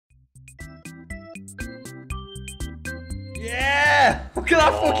Yeah! Look at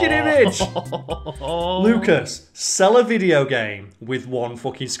that fucking image! Lucas, sell a video game with one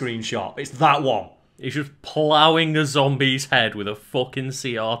fucking screenshot. It's that one. He's just ploughing a zombie's head with a fucking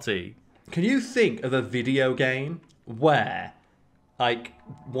CRT. Can you think of a video game where, like,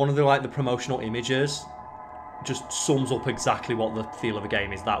 one of the promotional images just sums up exactly what the feel of a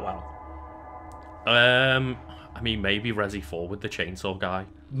game is that well? I mean, maybe Resi 4 with the chainsaw guy.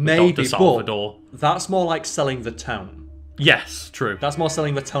 Maybe, Dr. Salvador. But that's more like selling the tone. Yes, true. That's more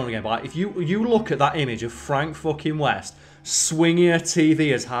selling the tone again. But like, if you look at that image of Frank fucking West swinging a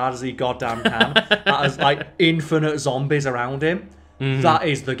TV as hard as he goddamn can, as like infinite zombies around him, that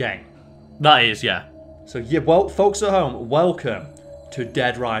is the game. That is, yeah. So yeah, well, folks at home, welcome to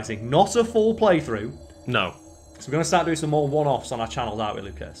Dead Rising. Not a full playthrough. No. So we're going to start doing some more one-offs on our channels, aren't we,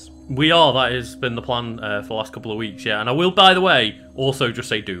 Lucas? We are. That has been the plan for the last couple of weeks, yeah. And I will, by the way, also just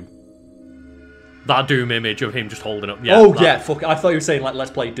say Doom. That Doom image of him just holding up. Yeah, oh, yeah, fuck. I thought you were saying, like, let's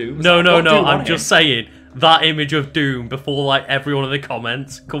play Doom. No, I'm just saying that image of Doom before, like, every one of the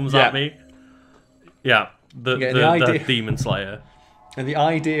comments comes at me. Yeah, the Demon Slayer. And the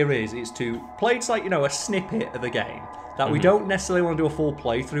idea is to play, it's like, you know, a snippet of a game that we don't necessarily want to do a full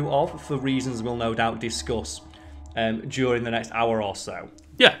playthrough of for reasons we'll no doubt discuss during the next hour or so.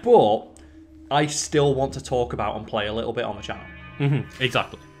 Yeah. But I still want to talk about and play a little bit on the channel.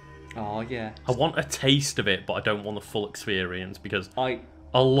 Exactly. Oh, yeah. I want a taste of it, but I don't want the full experience because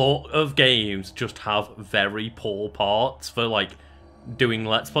a lot of games just have very poor parts for, like, doing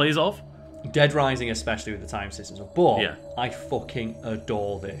Let's Plays of. Dead Rising, especially with the time systems. But yeah. I fucking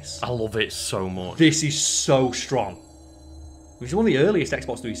adore this. I love it so much. This is so strong. This is one of the earliest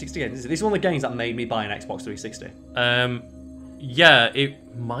Xbox 360 games. This is one of the games that made me buy an Xbox 360. Yeah,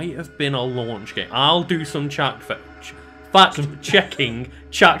 it might have been a launch game. I'll do some fact checking.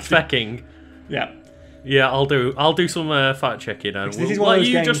 Yeah. Yeah, I'll do some fact checking, and this is we'll one of let those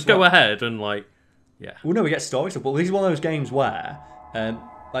you games just go ahead and, like, yeah. Well, no, we get story stuff, but this is one of those games where,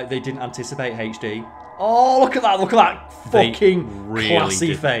 like, they didn't anticipate HD. Oh, look at that fucking really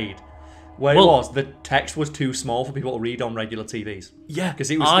classy fade. Where it was, the text was too small for people to read on regular TVs. Yeah,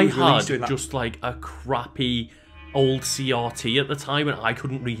 because it was released doing that. Just like a crappy old CRT at the time, and I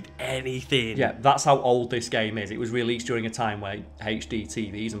couldn't read anything. Yeah, that's how old this game is. It was released during a time where HD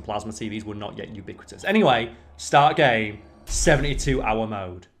TVs and plasma TVs were not yet ubiquitous. Anyway, start game, 72-hour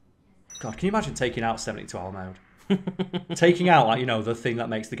mode. God, can you imagine taking out 72-hour mode? Taking out, like, you know, the thing that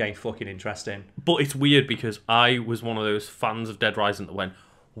makes the game fucking interesting. But it's weird because I was one of those fans of Dead Rising that went,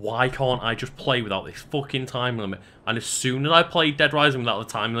 why can't I just play without this fucking time limit? And as soon as I played Dead Rising without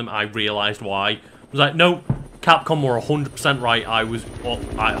the time limit, I realised why. I was like, no, Capcom were 100% right. I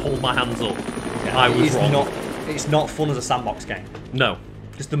hold my hands up. Yeah, I was wrong. It's not fun as a sandbox game. No.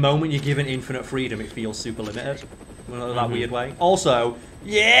 Just the moment you're given infinite freedom, it feels super limited. In that weird way. Also,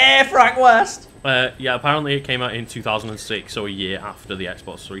 yeah, Frank West! Yeah, apparently it came out in 2006, so a year after the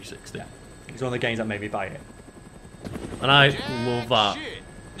Xbox 360. Yeah. It's one of the games that made me buy it. And I love that.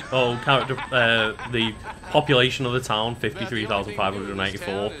 Oh, the population of the town,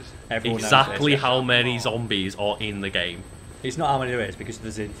 53,584. Exactly how many zombies are in the game. It's not how many there is because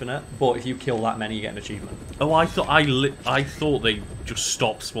there's infinite, but if you kill that many, you get an achievement. Oh, I thought they just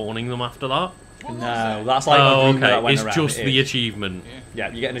stopped spawning them after that. No, that's like okay. It's just the achievement.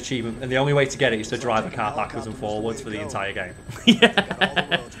 Yeah, you get an achievement, and the only way to get it is to drive a car backwards and forwards for the entire game.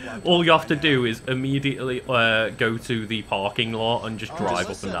 Yeah. All you have to do is immediately go to the parking lot and just drive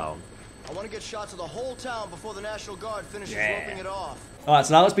up and down. I want to get shots of the whole town before the National Guard finishes roping it off. Alright,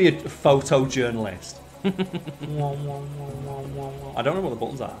 so now let's be a photojournalist. I don't know what the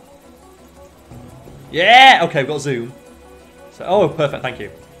buttons are. Yeah! Okay, we've got zoom. So, oh, perfect, thank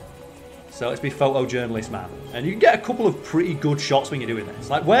you. So let's be photojournalist, man. And you can get a couple of pretty good shots when you're doing this.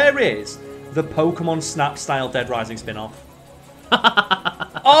 Like, where is the Pokemon Snap style Dead Rising spin-off?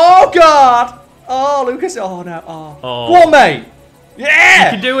 Oh, God! Oh, Lucas. Oh, no. Oh. Go on, mate. Yeah!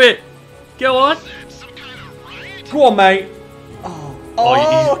 You can do it. Go on. Go on, mate.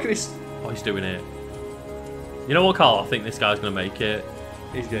 Oh, look at this. Oh, he's doing it. You know what, Karl? I think this guy's going to make it.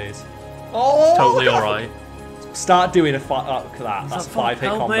 He's good. Oh, it's totally alright. Start doing a fight. Oh, look at that. That's a 5-hit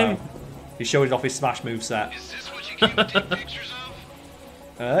combo. Me? He's showing off his smash moveset. Is this what you came to take pictures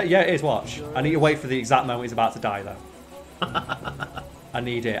of? Yeah, it is. Watch. I need to wait for the exact moment he's about to die, though. I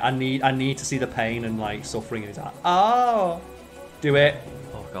need it. I need to see the pain and, like, suffering in his eye. Oh, do it.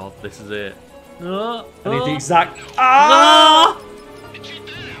 Oh God, this is it. I need the exact. Ah!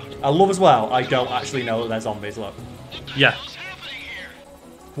 I love as well. I don't actually know that they're zombies. Look. Yeah.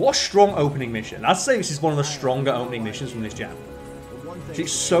 What a strong opening mission. I'd say this is one of the stronger opening missions from this gen.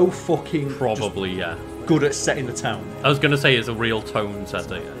 It's so fucking probably, yeah. good at setting the tone. I was going to say it's a real tone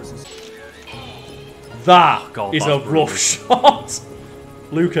setter. That God, is a that's rough brilliant. shot.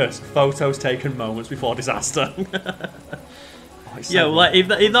 Lucas, photos taken moments before disaster. So yeah, well, like,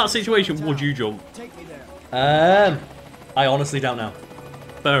 in that situation, would you jump? I honestly don't know.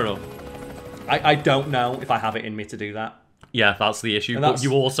 Fair enough. I don't know if I have it in me to do that. Yeah, that's the issue. And But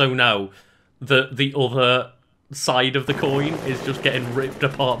you also know that the other side of the coin is just getting ripped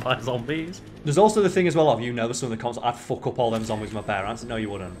apart by zombies. There's also the thing as well of, you know, there's some of the cons. I'd fuck up all them zombies with my bare hands. No, you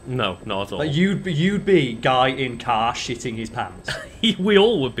wouldn't. No, not at all. Like, you'd be guy in car shitting his pants. We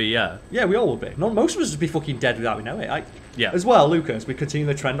all would be, yeah. Yeah, we all would be. Not most of us would be fucking dead without we know it. Yeah. As well, Lucas, we continue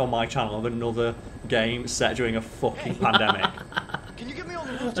the trend on my channel of another game set during a fucking pandemic. Can you get me on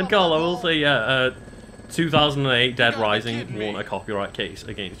the rooftop? And Karl, I will say, yeah, 2008 Dead Rising won a copyright case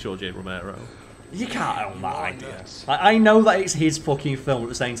against George A. Romero. You can't own that idea. I know that it's his fucking film, at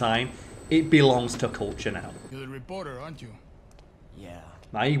the same time, it belongs to culture now. You're the reporter, aren't you? Yeah.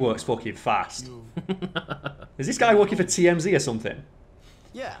 Now he works fucking fast. Is this guy working for TMZ or something?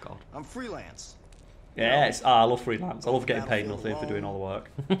 Yeah. I'm freelance. Yes, I love freelance. I love getting paid nothing for doing all the work.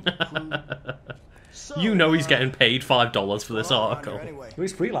 You know he's getting paid $5 for this article. Anyway. Well,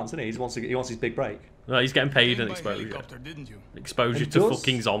 he's freelance, isn't he? He wants his big break. No, he's getting paid an Came by exposure. helicopter, didn't you? Exposure It to does.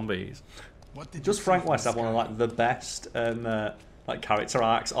 fucking zombies. What did Does you Frank see West from have one of the like the best like character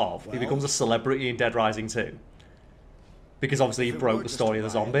arcs of? He becomes a celebrity in Dead Rising 2. Because obviously he broke the story of the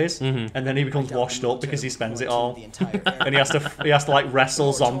zombies, and then he becomes washed up because he spends it all, and he has to like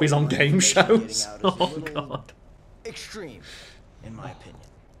wrestle zombies on game shows. Oh god. Extreme, in my opinion.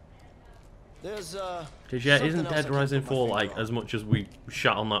 There's Because yeah, something isn't else I Dead can't Rising put my 4 finger like on. as much as we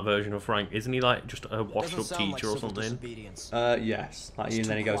shat on that version of Frank? Isn't he like just a washed Doesn't up sound like teacher or civil something? disobedience. Yes, like, and It's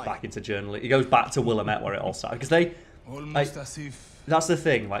then he too goes quiet. back into journaling. He goes back to Willamette where it all started because they. Almost as if That's the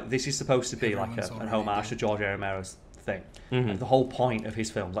thing. Like this is supposed to be like Everyone's an already homage to dead. George A. Romero's thing. Like, the whole point of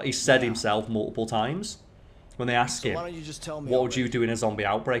his films, like he said himself multiple times when they asked So him, why don't you just tell me? "What would you already? do in a zombie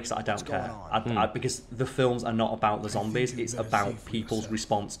outbreak?" He's like, I don't going care. on? Because the films are not about the zombies; you it's better about think for people's yourself.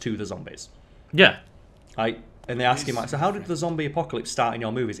 response to the zombies. Yeah. Like, and they ask him like, "So how did the zombie apocalypse start in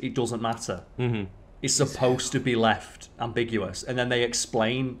your movies?" It doesn't matter. It's supposed to be left ambiguous, and then they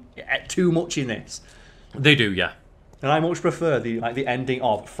explain too much in this. They do, yeah. And I much prefer the ending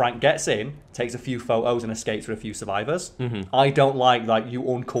of Frank gets in, takes a few photos, and escapes with a few survivors. I don't like you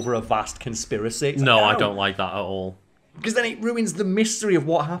uncover a vast conspiracy. It's No, like, I don't like that at all. because then it ruins the mystery of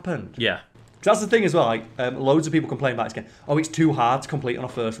what happened. Yeah. 'Cause that's the thing as well. Like loads of people complain about this game. Oh, it's too hard to complete on a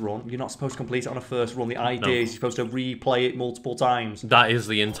first run. You're not supposed to complete it on a first run. The idea is you're supposed to replay it multiple times. That is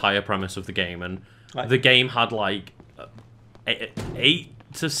the entire premise of the game, and Right. the game had like 8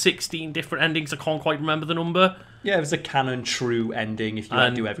 to 16 different endings. I can't quite remember the number. Yeah, there's a canon true ending if you like,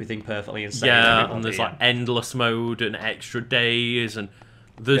 And- do everything perfectly and save Yeah, everybody. and there's like endless mode and extra days, and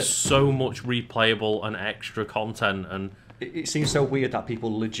there's so much replayable and extra content. And It seems so weird that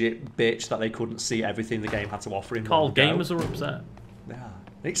people legit bitch that they couldn't see everything the game had to offer in Karl, one go. gamers are upset. Yeah.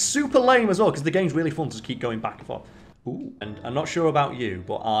 It's super lame as well because the game's really fun to just keep going back and forth. Ooh. And I'm not sure about you,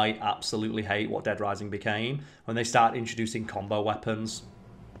 but I absolutely hate what Dead Rising became when they started introducing combo weapons.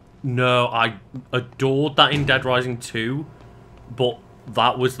 No, I adored that in Dead Rising 2, but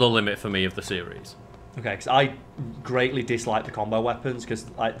that was the limit for me of the series. Okay, because I greatly dislike the combo weapons because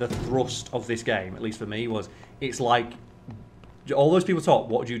like the thrust of this game, at least for me, was it's like all those people talk,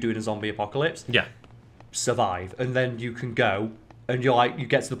 what do you do in a zombie apocalypse? Yeah. Survive, and then you can go and you're like you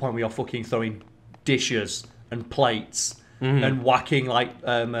get to the point where you're fucking throwing dishes and plates and whacking like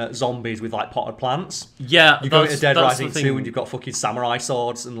zombies with like potted plants. Yeah, You go into Dead that's Rising the thing. 2 and you've got fucking samurai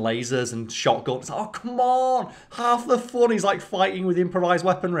swords and lasers and shotguns. Oh come on! Half the fun is like fighting with improvised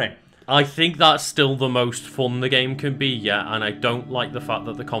weaponry. I think that's still the most fun the game can be, yeah, and I don't like the fact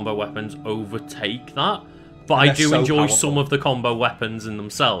that the combo weapons overtake that. But I They're do so enjoy powerful. some of the combo weapons in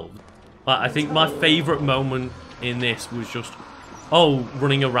themselves. Like, I think my favourite moment in this was just,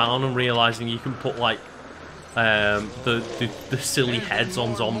 running around and realising you can put, like, the silly heads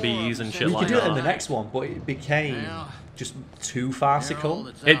on zombies and shit You like could do it in the that. next one, but it became just too farcical.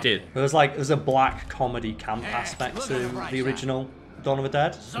 It did. There's a black comedy camp aspect to the original Dawn of the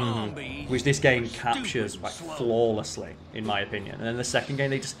Dead, which this game captures like flawlessly, in my opinion. And then the second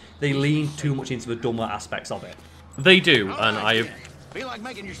game, they lean too much into the dumber aspects of it. They do, and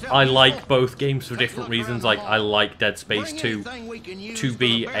I like both games for different reasons. Like, I like Dead Space 2 to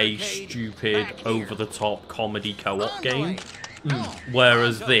be a stupid, over-the-top comedy co-op game.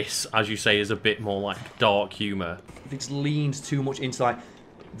 Whereas this, as you say, is a bit more like dark humour. It's leaned too much into like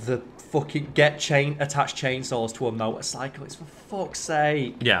the fucking attach chainsaws to a motorcycle. It's for fuck's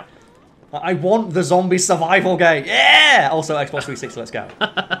sake. Yeah. I want the zombie survival game. Yeah! Also, Xbox 360, let's go.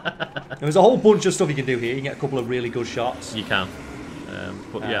 There's a whole bunch of stuff you can do here. You can get a couple of really good shots. You can.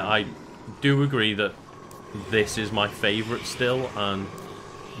 But yeah, I do agree that this is my favourite still, and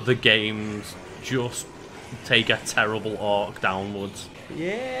the games just take a terrible arc downwards.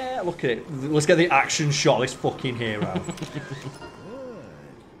 Yeah, look at it. Let's get the action shot of this fucking hero.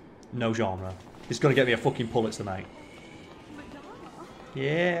 No genre. It's going to get me a fucking Pulitzer, mate.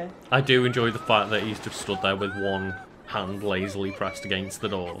 Yeah. I do enjoy the fact that he's just stood there with one hand lazily pressed against the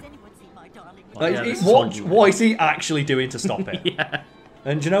door. Like, yeah, what is he actually doing to stop it? Yeah.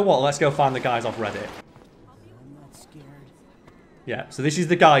 And do you know what? Let's go find the guys off Reddit. Yeah, so this is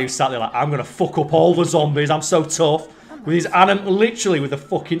the guy who sat there like, I'm going to fuck up all the zombies, I'm so tough. With his literally with the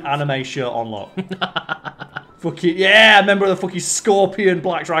fucking anime shirt on, look. Fucking, yeah, member of the fucking Scorpion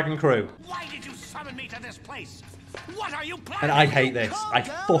Black Dragon crew. Why did you summon me to this place? What are you planning? And I hate this. I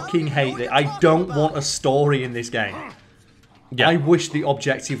fucking hate it. I don't want a story in this game. Yeah. I wish the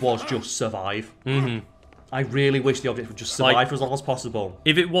objective was just survive. I really wish the objective was just survive Like, for as long as possible.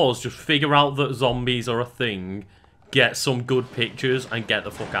 If it was, just figure out that zombies are a thing, get some good pictures, and get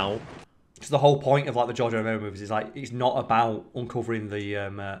the fuck out. Because the whole point of like the George Romero movies is like it's not about uncovering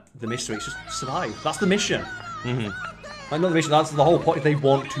the mystery. It's just survive. That's the mission. Like not the mission. That's the whole point. They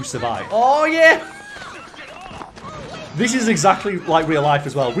want to survive. Oh yeah. This is exactly like real life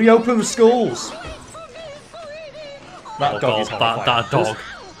as well. Reopen the schools. That dog is horrifying. that dog,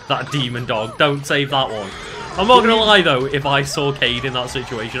 that demon dog. Don't save that one. I'm not gonna lie though. If I saw Cade in that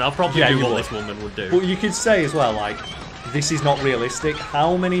situation, I'd probably do what this woman would do. But you could say as well, like, this is not realistic.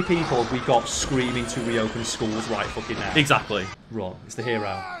 How many people have we got screaming to reopen schools right fucking now? Exactly. Run. It's the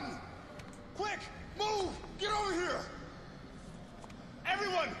hero. Quick, move! Get over here!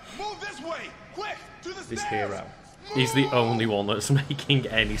 Everyone, move this way! Quick, to the This stairs! hero. He's the only one that's making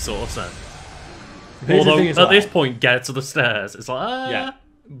any sort of sense. Here's the Although thing as at well. this point, get to the stairs. It's like, Yeah.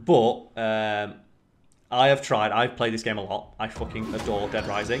 But, I have tried. I've played this game a lot. I fucking adore Dead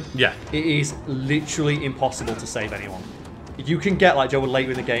Rising. Yeah. It is literally impossible to save anyone. You can get, like, Joe,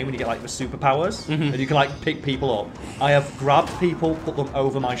 later in the game when you get, like, the superpowers, and you can, like, pick people up. I have grabbed people, put them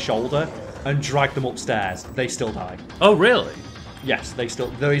over my shoulder, and dragged them upstairs. They still die. Oh, really? Yes, they still...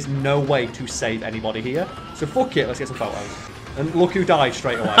 There is no way to save anybody here. So fuck it, let's get some photos. And look who died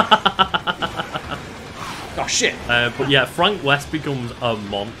straight away. Oh, shit. But yeah, Frank West becomes a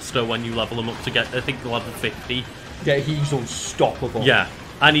monster when you level him up to get, I think, level 50. Yeah, he's unstoppable. Yeah.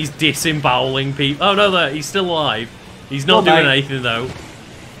 And he's disemboweling people. Oh, no, he's still alive. He's not Well, doing mate. anything, though.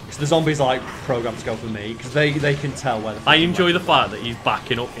 So the zombies are, like, programmed to go for me, because they can tell where the... I enjoy the fact that he's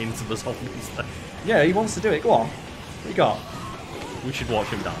backing up into the zombies, though. Yeah, he wants to do it. Go on. What you got? We should watch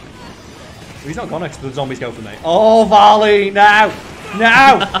him die. He's not gonna, because the zombies go for me. Oh, Varley! Now!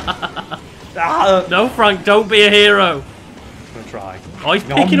 Now! No, Frank, don't be a hero. I'm gonna try. Oh, he's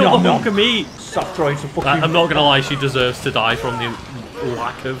Nom, picking up nom, the nom. hunk of meat. Stop throwing some fucking... I'm not gonna lie, she deserves to die from the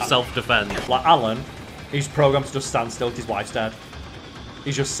lack of self-defense. Like, Alan, he's programmed to just stand still because his wife's dead.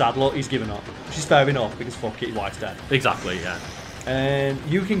 He's just sad, look, he's given up. She's fair enough, because fuck it, his wife's dead. Exactly, yeah. And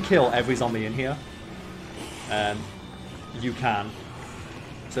you can kill every zombie in here. You can.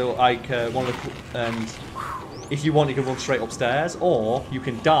 So, like, one of the... And if you want, you can run straight upstairs, or you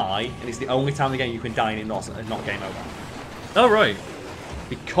can die, and it's the only time in the game you can die and it's not game over. Oh, right.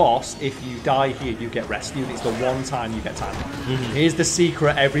 Because if you die here, you get rescued. It's the one time you get time. Here's the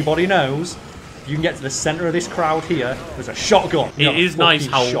secret everybody knows. If you can get to the centre of this crowd here, there's a shotgun. You It got a is nice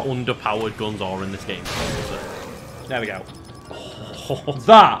fucking how shot. underpowered guns are in this game. There we go.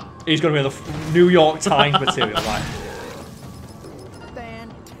 That is going to be the New York Times material, right?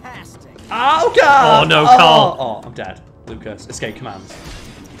 Fantastic. Oh, God! Oh, no, Karl. Oh, I'm dead. Lucas, escape commands.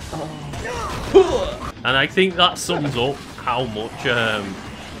 And I think that sums up how much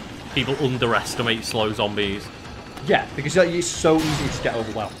people underestimate slow zombies. Yeah, because it's so easy to get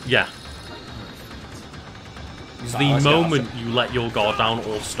overwhelmed. Yeah. So, The let's go, moment you let your guard down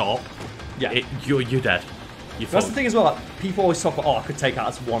or stop, Yeah. you're dead. You're That's the fucked. thing as well, like, people always talk about, oh, I could take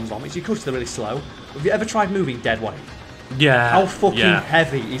out this one zombie. So you could, they're really slow. Have you ever tried moving dead weight? Yeah. How fucking yeah.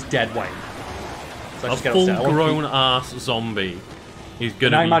 heavy is dead weight? So I A just get upset. I want full-grown ass zombie is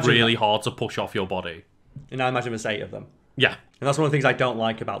going And I to be imagine really that- hard to push off your body. And I imagine there's 8 of them. Yeah. And that's one of the things I don't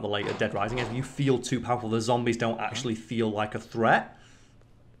like about the later Dead Rising is you feel too powerful. The zombies don't actually feel like a threat.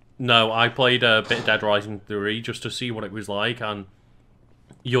 No, I played a bit of Dead Rising 3 just to see what it was like, and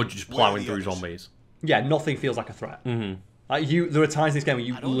you're just plowing through zombies. Yeah, nothing feels like a threat. Like there are times in this game where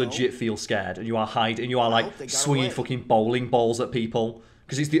you legit feel scared and you are hiding, and you are like hope they got swinging away. fucking bowling balls at people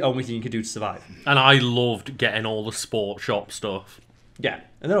because it's the only thing you can do to survive. And I loved getting all the sport shop stuff. Yeah,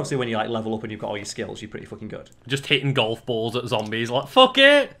 and then obviously when you like level up and you've got all your skills, you're pretty fucking good. Just hitting golf balls at zombies, like, fuck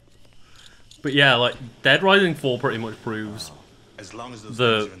it! But yeah, like, Dead Rising 4 pretty much proves As long as those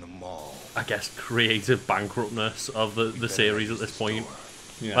the, guys are in the mall. I guess, creative bankruptness of the series at this point.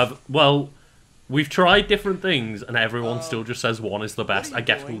 Yeah. Well, we've tried different things, and everyone still just says 1 is the best. I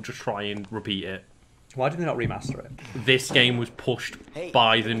guess we'll just try and repeat it. Why did they not remaster it? This game was pushed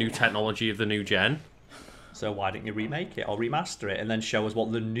by the new technology of the new gen. So why didn't you remake it or remaster it and then show us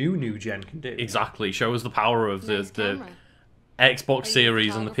what the new gen can do? Exactly. Show us the power of Nice the camera. Xbox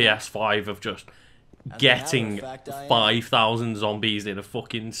Series and the PS5 of just getting 5,000 zombies in a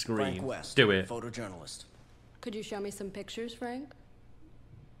fucking Frank screen. West, Do it. photojournalist. Could you show me some pictures, Frank?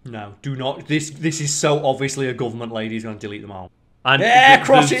 No, do not. This is so obviously a government lady who's going to delete them all. And Yeah,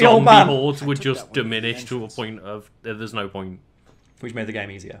 cross it, old man! hordes would I took just that one from the diminish to a entrance. point of there's no point. Which made the game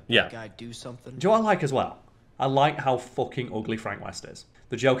easier. Yeah. Guy do something. Do you know what I like as well? I like how fucking ugly Frank West is.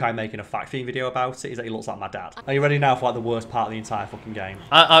 The joke I make in a fact theme video about it is that he looks like my dad. Are you ready now for like the worst part of the entire fucking game?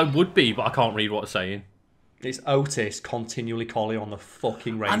 I would be, but I can't read what it's saying. It's Otis continually calling on the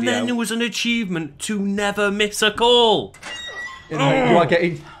fucking radio. And then there was an achievement to never miss a call. You know, you're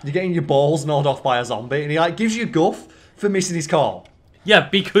getting your balls gnawed off by a zombie, and he like gives you guff for missing his call. Yeah,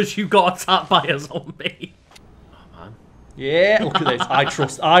 because you got attacked by a zombie. Oh, man. Yeah, look at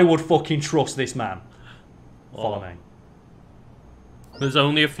this. I would fucking trust this man. Follow me. There's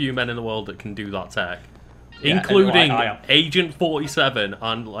only a few men in the world that can do that tech. Yeah, Including I am. Agent 47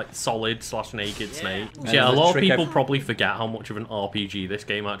 and like Solid/Naked Snake. And Yeah, a there's a lot of trick people ev- probably forget how much of an RPG this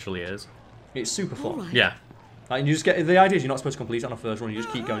game actually is. It's super fun. Yeah, Like, you just get the idea is you're not supposed to complete it on a first run. You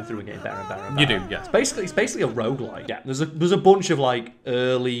just keep going through and getting better and better. And you better. do, yeah. It's basically a roguelike. Yeah, there's a bunch of like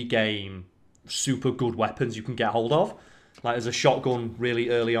early game super good weapons you can get hold of. Like there's a shotgun really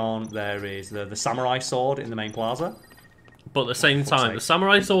early on. There is the samurai sword in the main plaza. But at the same time, sake. the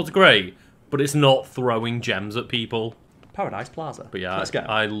Samurai Sword's great, but it's not throwing gems at people. Paradise Plaza. But yeah, let's go.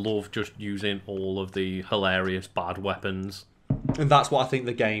 I love just using all of the hilarious bad weapons. And that's what I think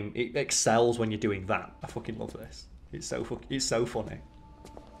the game it excels when you're doing that. I fucking love this. It's so funny.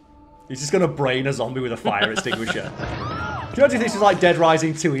 He's just gonna brain a zombie with a fire extinguisher. Do you imagine this was like Dead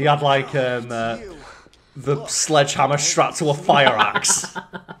Rising 2? He had like the sledgehammer strapped to a fire axe,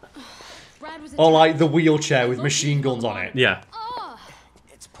 Brad was or like the wheelchair with machine guns on it. Yeah.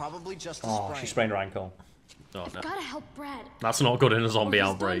 It's probably just a Oh, sprain. she sprained her ankle. Oh, no. Gotta help Brad. That's not good in a or zombie he's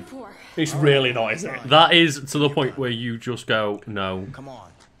outbreak. done for. It's really not, is it? That is to the point where you just go, no. Come on.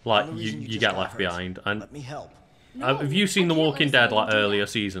 Like, Only you reason get just got left hurt. behind. And Let me help. No, have you seen I The can't Walking let Dead, someone like, do earlier that.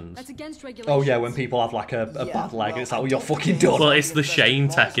 seasons? That's against Oh regulations. yeah, when people have like a bad leg and it's like, well, you're fucking Well, done. it's the Shane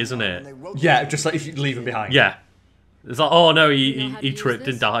tech, isn't it? Yeah, just like if you leave him behind. Yeah. It's like, oh no, You know he, how to he use tripped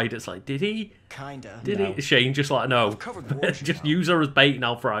and this? died. It's like, did he? Kinda. Did No. he? Shane just like, no. covered wars, you Just know. use her as bait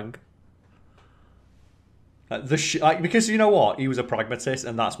now, Frank. Because you know what, he was a pragmatist,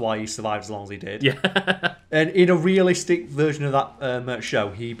 and that's why he survived as long as he did. Yeah. And in a realistic version of that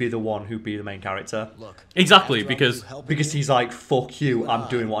show, he'd be the one who'd be the main character. Look. Exactly, after all because you helped Because me, he's like, fuck you, I'm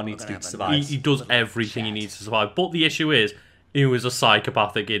doing what I need to do to he, survive. he does everything he needs to survive. But the issue is, he was a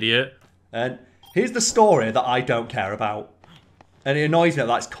psychopathic idiot. And here's the story that I don't care about. And it annoys me that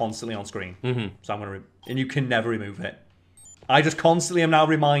that's constantly on screen. Mm-hmm. So I'm gonna, and you can never remove it. I just constantly am now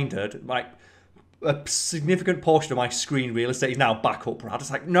reminded, like, a significant portion of my screen real estate is now back up, Brad. It's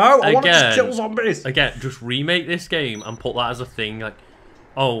like, no, I want to just kill zombies. Again, just remake this game and put that as a thing. Like,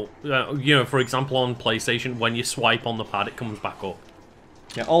 oh, you know, for example, on PlayStation, when you swipe on the pad, it comes back up.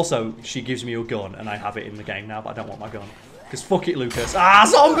 Yeah. Also, she gives me a gun, and I have it in the game now, but I don't want my gun. Because fuck it, Lucas. Ah,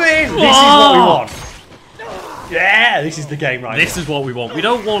 zombies! This is what we want. Yeah, this is the game right This here. is what we want. We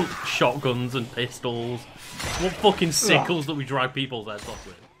don't want shotguns and pistols. We want fucking sickles that we drag people's heads off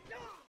with.